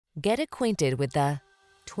Get acquainted with the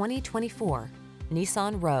 2024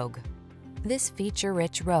 Nissan Rogue. This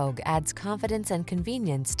feature-rich Rogue adds confidence and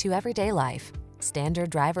convenience to everyday life. Standard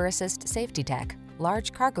driver assist safety tech,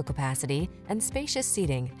 large cargo capacity, and spacious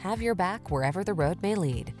seating have your back wherever the road may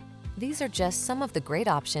lead. These are just some of the great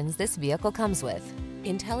options this vehicle comes with: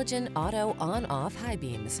 intelligent auto on-off high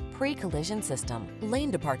beams, pre-collision system,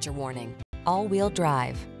 lane departure warning, all-wheel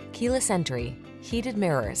drive, keyless entry, heated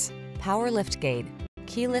mirrors, power liftgate,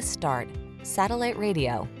 keyless start, satellite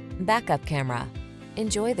radio, backup camera.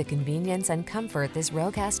 Enjoy the convenience and comfort this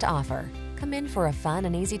Rogue has to offer. Come in for a fun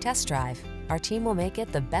and easy test drive. Our team will make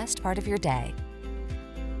it the best part of your day.